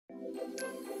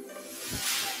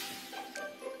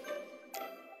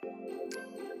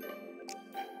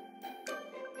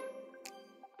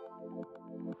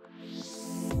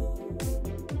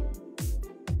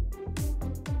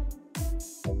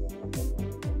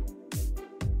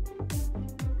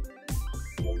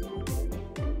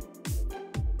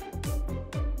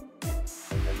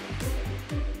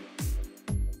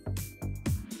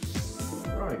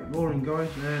Morning guys,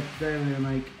 today we're going to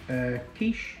make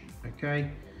quiche, okay,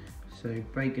 so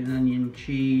bacon, onion,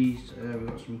 cheese, we've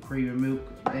got some cream and milk,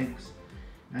 some eggs,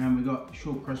 and we've got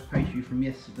short crust pastry from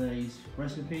yesterday's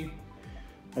recipe,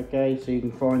 okay, so you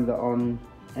can find that on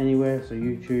anywhere, so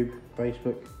YouTube,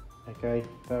 Facebook, okay,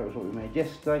 that was what we made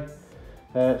yesterday,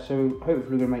 so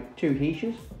hopefully we're going to make 2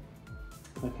 quiches,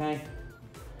 okay,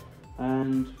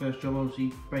 and first job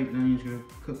obviously bacon and onions going to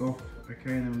cook off,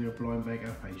 okay, and then we're going to blind bake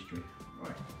our pastry.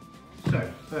 Right. So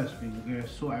first thing we're going to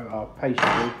sort out our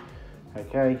pastry.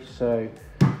 Okay, so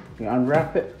you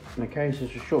unwrap it. Okay, so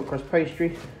it's a short crust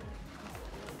pastry,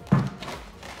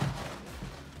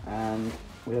 and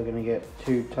we are going to get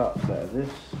 2 tubs out of this.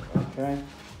 Okay,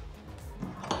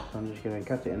 so I'm just going to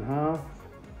cut it in half.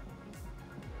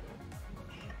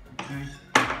 Okay,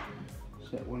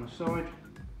 set one aside,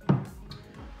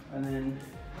 and then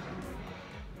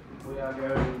we are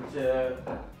going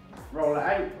to roll it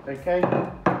out, okay?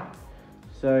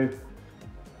 So,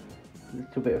 a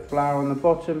little bit of flour on the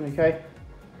bottom, okay?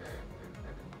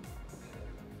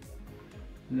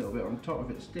 A little bit on top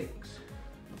if it sticks.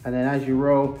 And then as you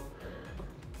roll,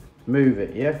 move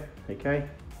it, yeah? Okay?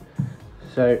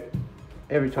 So,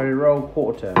 every time you roll,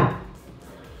 quarter turn.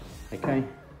 Okay?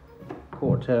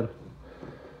 Quarter turn.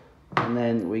 And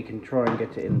then we can try and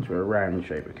get it into a round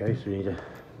shape, okay? So we need to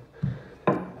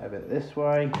have it this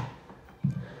way.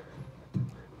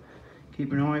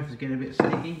 Keep an eye if it's getting a bit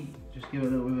sticky, just give it a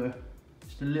little bit of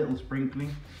just a little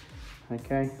sprinkling,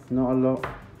 okay, not a lot.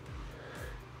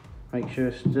 Make sure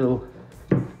it's still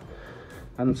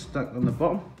unstuck on the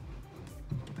bottom,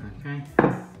 okay.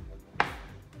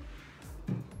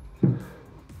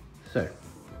 So,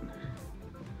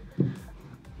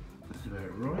 that's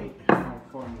about right. I'll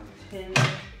find my tin,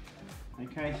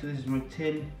 okay, so this is my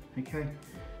tin, okay,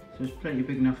 so it's plenty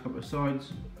big enough up the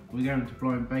sides. We're going to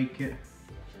blind bake it.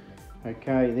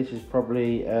 Okay, this is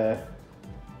probably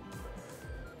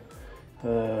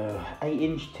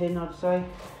 8-inch tin, I'd say.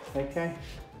 Okay,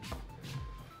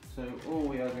 so all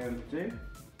we are going to do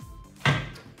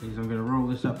is I'm going to roll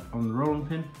this up on the rolling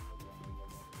pin,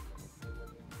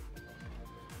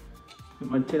 put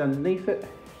my tin underneath it,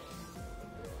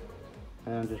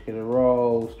 and I'm just going to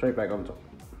roll straight back on top.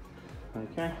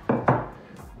 Okay,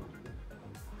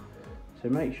 so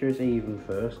make sure it's even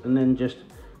first, and then just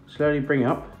slowly bring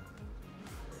up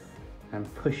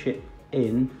and push it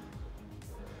in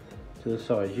to the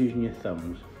sides using your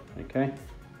thumbs, okay?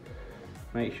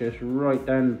 Make sure it's right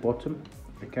down the bottom,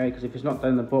 okay? Because if it's not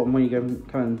down the bottom, when you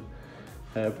come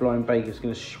and blind bake, it's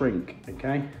going to shrink,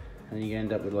 okay? And you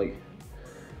end up with like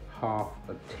half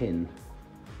a tin,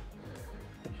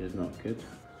 which is not good.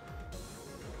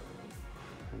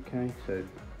 Okay, so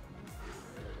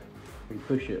we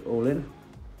push it all in.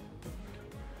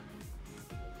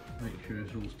 Make sure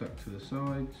it's all stuck to the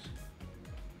sides.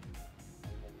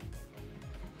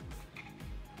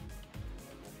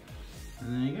 And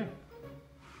there you go.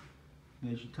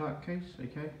 There's your tart case,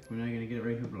 okay? We're now going to get it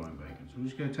ready for blind baking. So I'm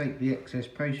just going to take the excess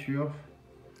pastry off,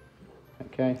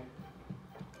 okay?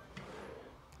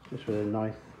 Just with a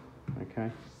knife, okay?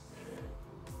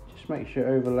 Just make sure it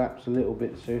overlaps a little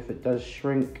bit, so if it does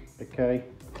shrink, okay?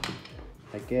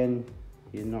 Again,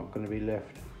 you're not going to be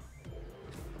left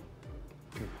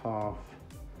with half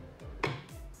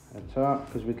a tart,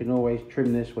 because we can always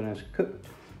trim this when it's cooked,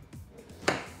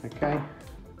 okay?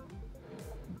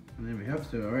 And then we have,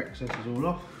 so our excess is all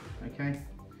off, okay?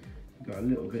 We've got a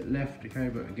little bit left, okay,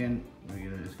 but again,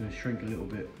 it's going to shrink a little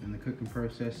bit in the cooking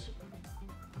process.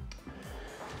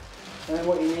 And then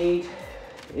what you need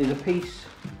is a piece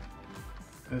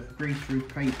of grease-proof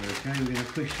paper, okay? We're going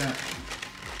to push that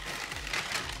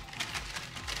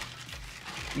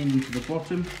into the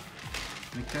bottom,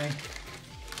 okay?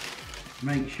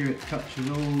 Make sure it touches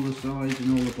all the sides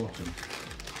and all the bottom,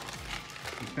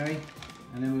 okay?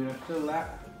 And then we're going to fill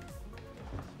that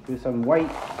with some weight,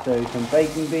 so some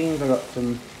baking beans. I've got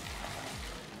some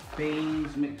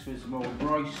beans mixed with some old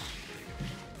rice,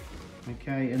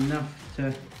 okay, enough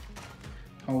to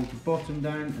hold the bottom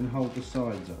down and hold the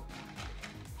sides up,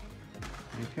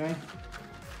 okay,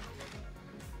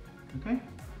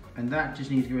 and that just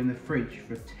needs to go in the fridge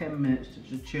for 10 minutes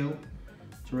to chill,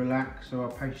 to relax, so our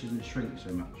pastry doesn't shrink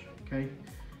so much, okay.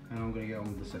 and I'm going to get on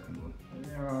with the second one.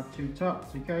 There are 2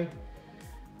 tarts, okay?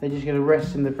 They're just going to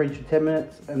rest in the fridge for 10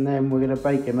 minutes, and then we're going to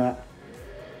bake them at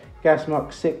gas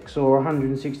mark 6 or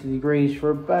 160 degrees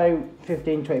for about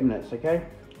 15-20 minutes, okay?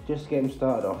 Just to get them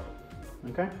started off,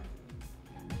 okay?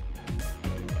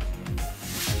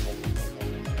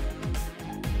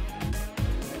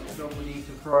 Next up, we need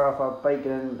to fry off our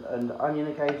bacon and onion,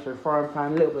 okay? So frying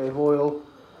pan, a little bit of oil,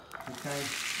 okay?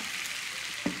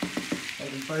 They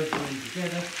can both go in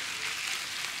together.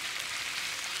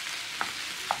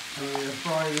 And we're going to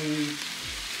fry these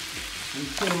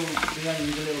until the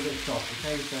onion's a little bit soft,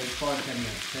 okay? So 5-10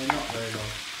 minutes, they're not very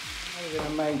long. We're going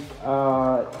to make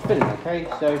our filling, okay?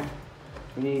 So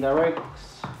we need our eggs.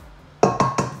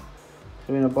 So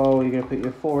in a bowl you're going to put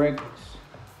your 4 eggs.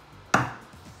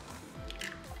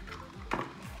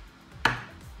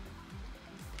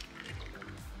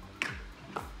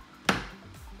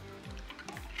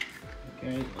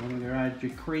 Okay, and we're going to add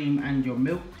your cream and your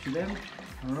milk to them,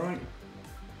 alright?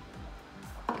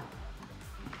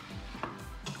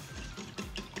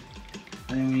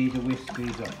 And then we need to whisk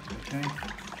these up, okay?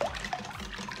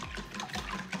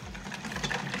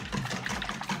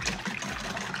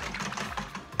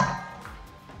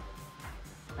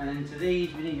 And then to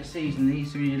these, we need to season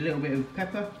these, so we need a little bit of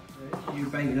pepper. This is your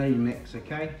bacon onion mix,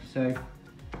 okay? So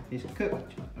it's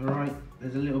cooked, alright?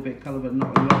 There's a little bit of colour, but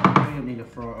not a lot. You don't need to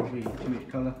fry it off, really too much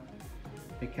colour,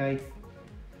 okay?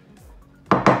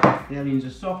 The onions are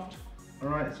soft.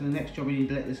 Alright, so the next job we need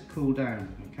to let this cool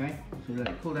down, okay? So let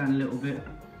it cool down a little bit.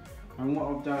 And what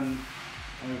I've done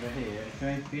over here,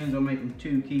 okay, because I'm making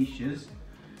 2 quiches,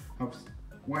 I've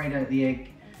weighed out the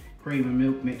egg, cream and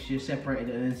milk mixture, separated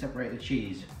it, and then separated the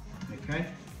cheese, okay?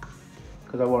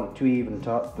 Because I want 2 even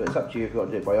tarts, but it's up to you if you want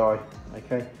to do it by eye,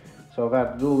 okay? So I've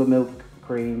added all the milk,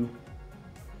 cream,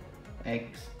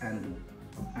 eggs, and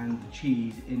the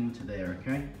cheese into there,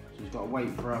 okay? So we've got to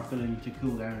wait for our filling to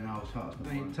cool down and our tarts.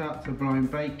 The tarts are blind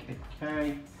bake,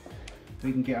 okay?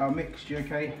 We can get our mixture,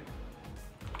 okay?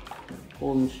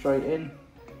 Pour them straight in.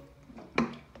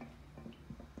 Get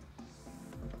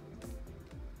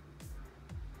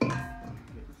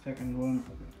the second one.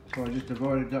 So I just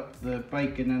divided up the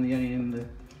bacon and the onion and the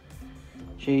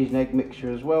cheese and egg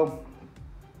mixture as well.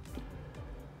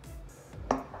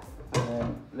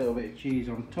 And a little bit of cheese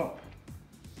on top.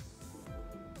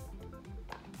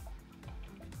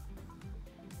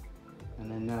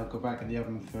 And then now go back in the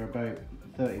oven for about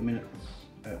 30 minutes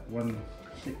at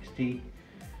 160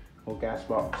 or gas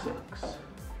mark 6.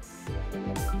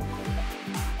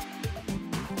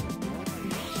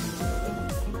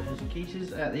 There's the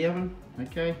quiches at the oven,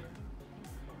 okay.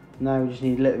 Now we just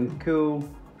need to let them cool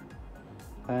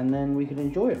and then we can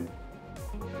enjoy them.